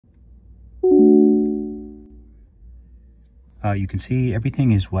You can see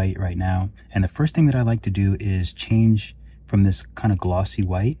everything is white right now. And the first thing that I like to do is change from this kind of glossy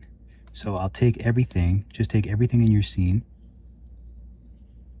white. So I'll take everything, just take everything in your scene,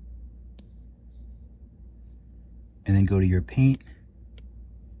 and then go to your paint.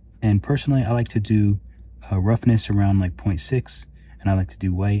 And personally, I like to do roughness around like 0.6, and I like to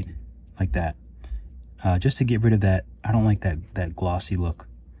do white like that, just to get rid of that. I don't like that glossy look.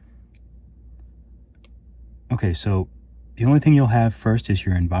 Okay, so the only thing you'll have first is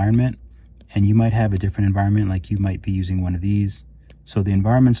your environment, and you might have a different environment, like you might be using one of these. So the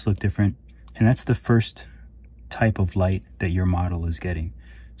environments look different, and that's the first type of light that your model is getting.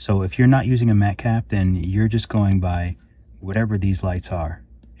 So if you're not using a matte cap, then you're just going by whatever these lights are.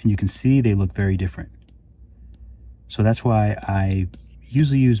 And you can see they look very different. So that's why I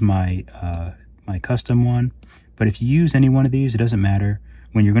usually use my my custom one. But if you use any one of these, it doesn't matter.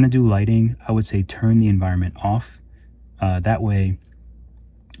 When you're going to do lighting, I would say turn the environment off. That way,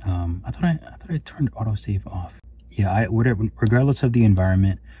 I thought I turned autosave off. Yeah, whatever, regardless of the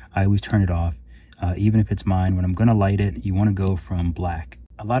environment, I always turn it off. Even if it's mine, when I'm going to light it, you want to go from black.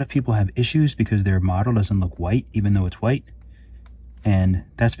 A lot of people have issues because their model doesn't look white, even though it's white. And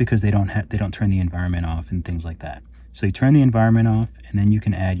that's because they don't turn the environment off and things like that. So you turn the environment off, and then you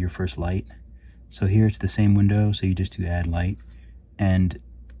can add your first light. So here it's the same window, so you just do add light. And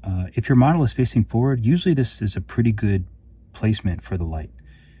if your model is facing forward, usually this is a pretty good placement for the light.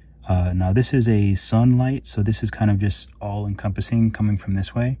 Now this is a sunlight, so this is kind of just all encompassing coming from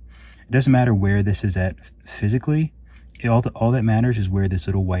this way. It doesn't matter where this is at physically. All that matters is where this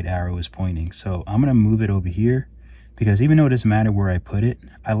little white arrow is pointing. So I'm gonna move it over here, because even though it doesn't matter where I put it,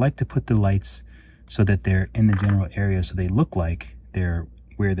 I like to put the lights so that they're in the general area, so they look like they're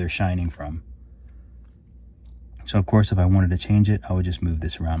where they're shining from. So of course, if I wanted to change it, I would just move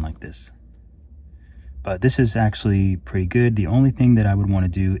this around like this. But this is actually pretty good. The only thing that I would want to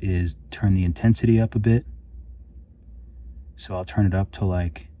do is turn the intensity up a bit. So I'll turn it up to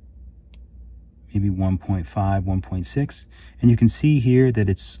like maybe 1.5, 1.6. And you can see here that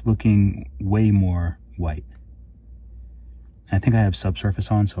it's looking way more white. I think I have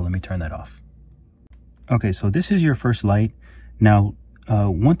subsurface on, so let me turn that off. Okay, so this is your first light. Now,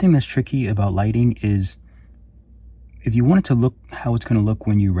 one thing that's tricky about lighting is if you want it to look how it's going to look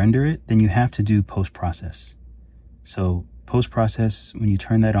when you render it, then you have to do post-process. So post-process, when you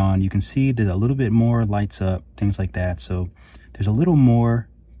turn that on, you can see that a little bit more lights up, things like that. So there's a little more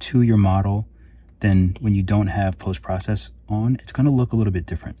to your model than when you don't have post-process on. It's going to look a little bit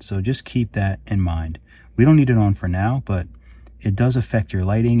different. So just keep that in mind. We don't need it on for now, but it does affect your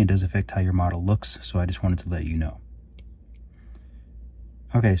lighting. It does affect how your model looks. So I just wanted to let you know.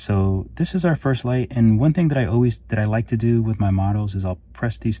 Okay, so this is our first light, and one thing that I like to do with my models is I'll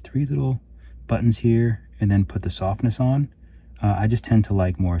press these three little buttons here and then put the softness on. I just tend to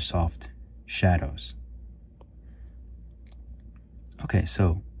like more soft shadows. Okay,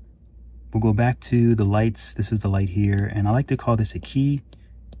 so we'll go back to the lights. This is the light here, and I like to call this a key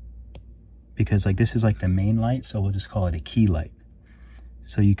because like this is like the main light, so we'll just call it a key light.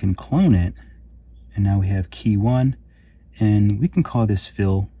 So you can clone it, and now we have key 1. And we can call this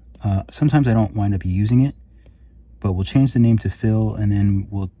fill. Sometimes I don't wind up using it, but we'll change the name to fill, and then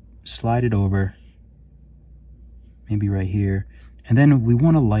we'll slide it over, maybe right here. And then we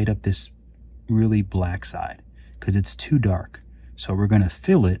want to light up this really black side because it's too dark. So we're going to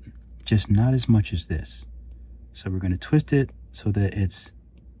fill it, just not as much as this. So we're going to twist it so that it's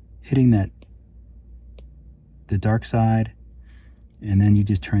hitting the dark side, and then you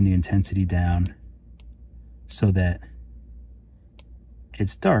just turn the intensity down so that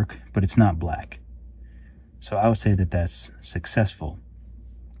it's dark, but it's not black. So I would say that that's successful.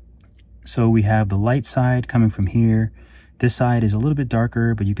 So we have the light side coming from here. This side is a little bit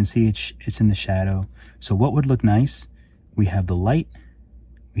darker, but you can see it's in the shadow. So what would look nice? We have the light,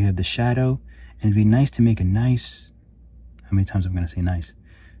 we have the shadow, and it'd be nice to make a nice, how many times I'm going to say nice?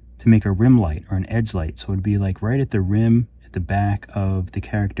 To make a rim light or an edge light. So it'd be like right at the rim, at the back of the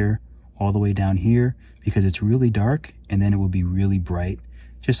character, all the way down here, because it's really dark, and then it will be really bright.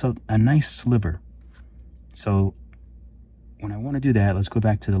 Just a nice sliver. So when I want to do that, let's go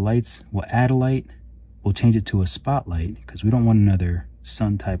back to the lights. We'll add a light. We'll change it to a spotlight because we don't want another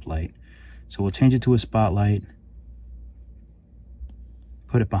sun type light. So we'll change it to a spotlight.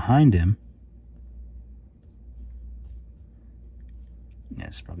 Put it behind him. Yeah,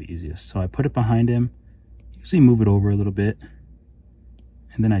 it's probably easiest. So I put it behind him. Usually move it over a little bit.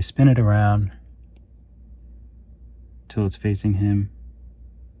 And then I spin it around till it's facing him.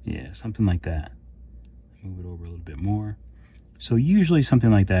 Yeah, something like that. Move it over a little bit more. So usually something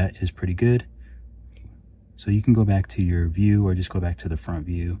like that is pretty good. So you can go back to your view or just go back to the front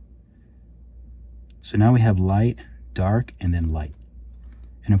view. So now we have light, dark, and then light.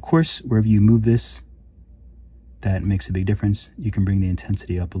 And of course, wherever you move this, that makes a big difference. You can bring the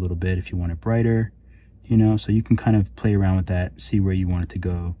intensity up a little bit if you want it brighter, you know, so you can kind of play around with that, see where you want it to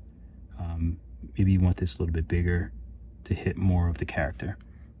go. Maybe you want this a little bit bigger to hit more of the character.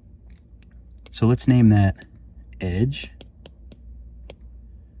 So let's name that edge.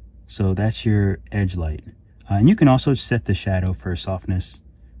 So that's your edge light. And you can also set the shadow for softness.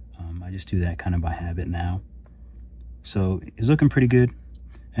 I just do that kind of by habit now. So it's looking pretty good.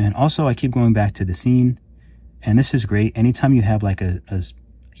 And also I keep going back to the scene. And this is great. Anytime you have like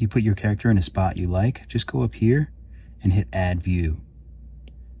you put your character in a spot you like, just go up here and hit add view.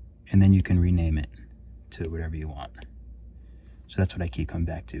 And then you can rename it to whatever you want. So that's what I keep coming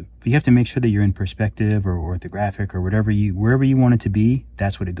back to. But you have to make sure that you're in perspective or orthographic or wherever you want it to be,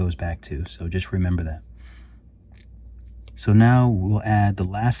 that's what it goes back to. So just remember that. So now we'll add the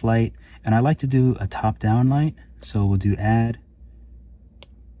last light, and I like to do a top-down light. So we'll do add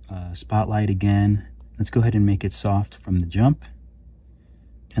spotlight again. Let's go ahead and make it soft from the jump.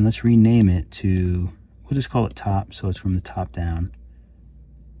 And let's rename it to, we'll just call it top, so it's from the top down.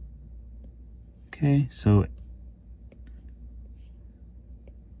 Okay, so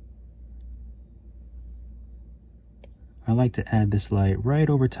I like to add this light right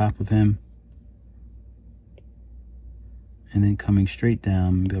over top of him. And then coming straight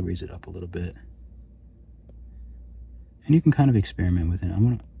down, maybe I'll raise it up a little bit. And you can kind of experiment with it.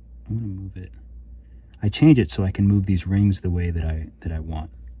 I'm gonna move it. I change it so I can move these rings the way that I want.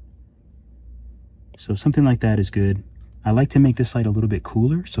 So something like that is good. I like to make this light a little bit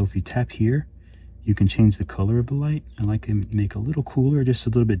cooler. So if you tap here, you can change the color of the light. I like to make a little cooler, just a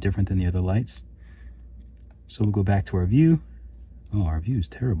little bit different than the other lights. So we'll go back to our view. Oh, our view is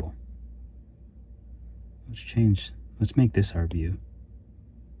terrible. Let's make this our view.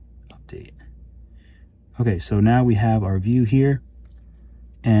 Update. Okay, so now we have our view here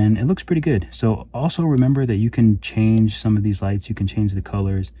and it looks pretty good. So also remember that you can change some of these lights. You can change the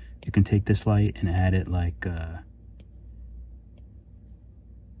colors. You can take this light and add it like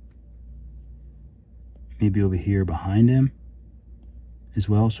maybe over here behind him as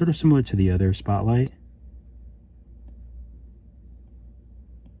well, sort of similar to the other spotlight.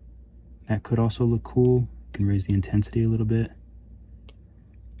 That could also look cool. You can raise the intensity a little bit.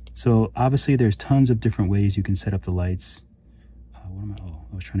 So obviously there's tons of different ways you can set up the lights. I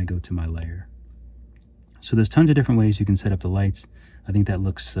was trying to go to my layer. So there's tons of different ways you can set up the lights. I think that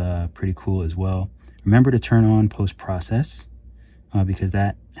looks pretty cool as well. Remember to turn on post-process because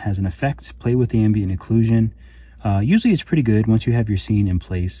that has an effect. Play with the ambient occlusion. Usually it's pretty good once you have your scene in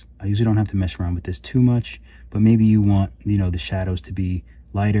place. I usually don't have to mess around with this too much, but maybe you want, you know, the shadows to be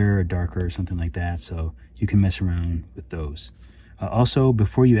lighter or darker or something like that. So you can mess around with those. Also,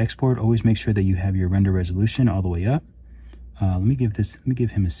 before you export, always make sure that you have your render resolution all the way up. Let me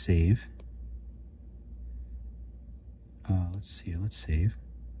give him a save. Let's save.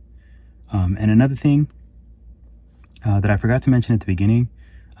 And another thing that I forgot to mention at the beginning,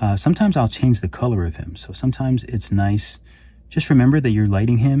 sometimes I'll change the color of him. So sometimes it's nice. Just remember that you're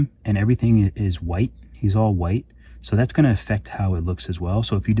lighting him and everything is white. He's all white. So that's going to affect how it looks as well.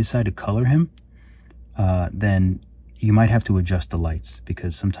 So if you decide to color him, then you might have to adjust the lights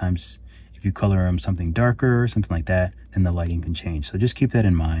because sometimes if you color him something darker or something like that, then the lighting can change. So just keep that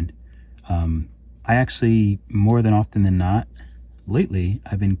in mind. I actually, more than often than not, lately,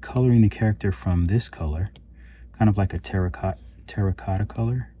 I've been coloring the character from this color, kind of like a terracotta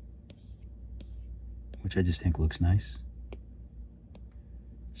color, which I just think looks nice.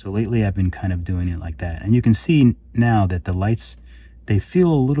 So lately I've been kind of doing it like that. And you can see now that the lights, they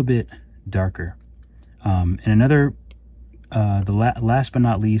feel a little bit darker. And another, last but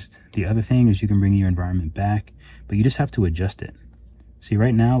not least, the other thing is you can bring your environment back, but you just have to adjust it. See,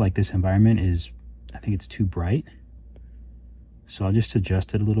 right now, like this environment is, I think it's too bright. So I'll just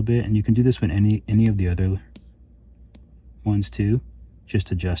adjust it a little bit. And you can do this with any of the other ones too.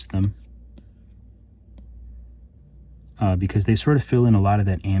 Just adjust them. Because they sort of fill in a lot of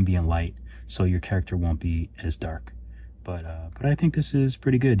that ambient light, so your character won't be as dark. But I think this is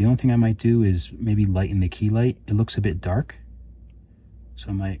pretty good. The only thing I might do is maybe lighten the key light. It looks a bit dark, so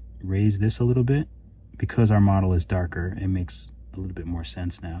I might raise this a little bit. Because our model is darker, it makes a little bit more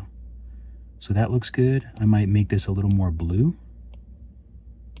sense now. So that looks good. I might make this a little more blue.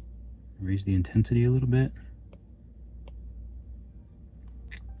 Raise the intensity a little bit.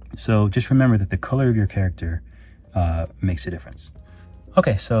 So just remember that the color of your character makes a difference.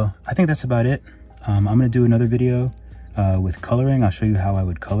 Okay, so I think that's about it. I'm gonna do another video with coloring. I'll show you how I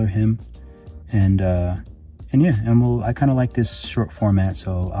would color him. And yeah, I kind of like this short format,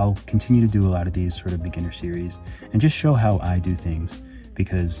 so I'll continue to do a lot of these sort of beginner series and just show how I do things,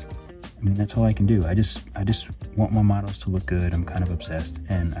 because I mean, that's all I can do. I just want my models to look good. I'm kind of obsessed,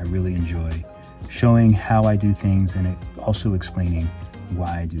 and I really enjoy showing how I do things and also explaining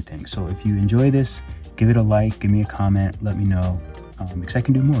why I do things. So if you enjoy this, give it a like, give me a comment, let me know, because I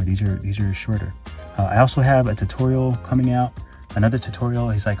can do more. These are shorter. I also have a tutorial coming out, another tutorial.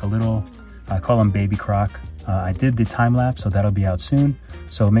 He's like a little, I call him Baby Croc. I did the time lapse, so that'll be out soon.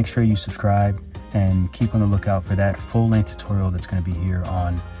 So make sure you subscribe and keep on the lookout for that full-length tutorial that's going to be here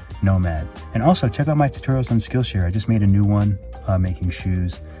on Nomad. And also check out my tutorials on Skillshare. I just made a new one making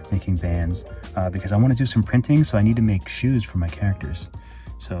shoes, making bands, because I want to do some printing, so I need to make shoes for my characters.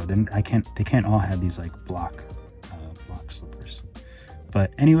 So then they can't all have these like block slippers.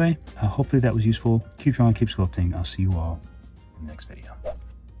 But anyway, hopefully that was useful. Keep drawing, keep sculpting. I'll see you all in the next video.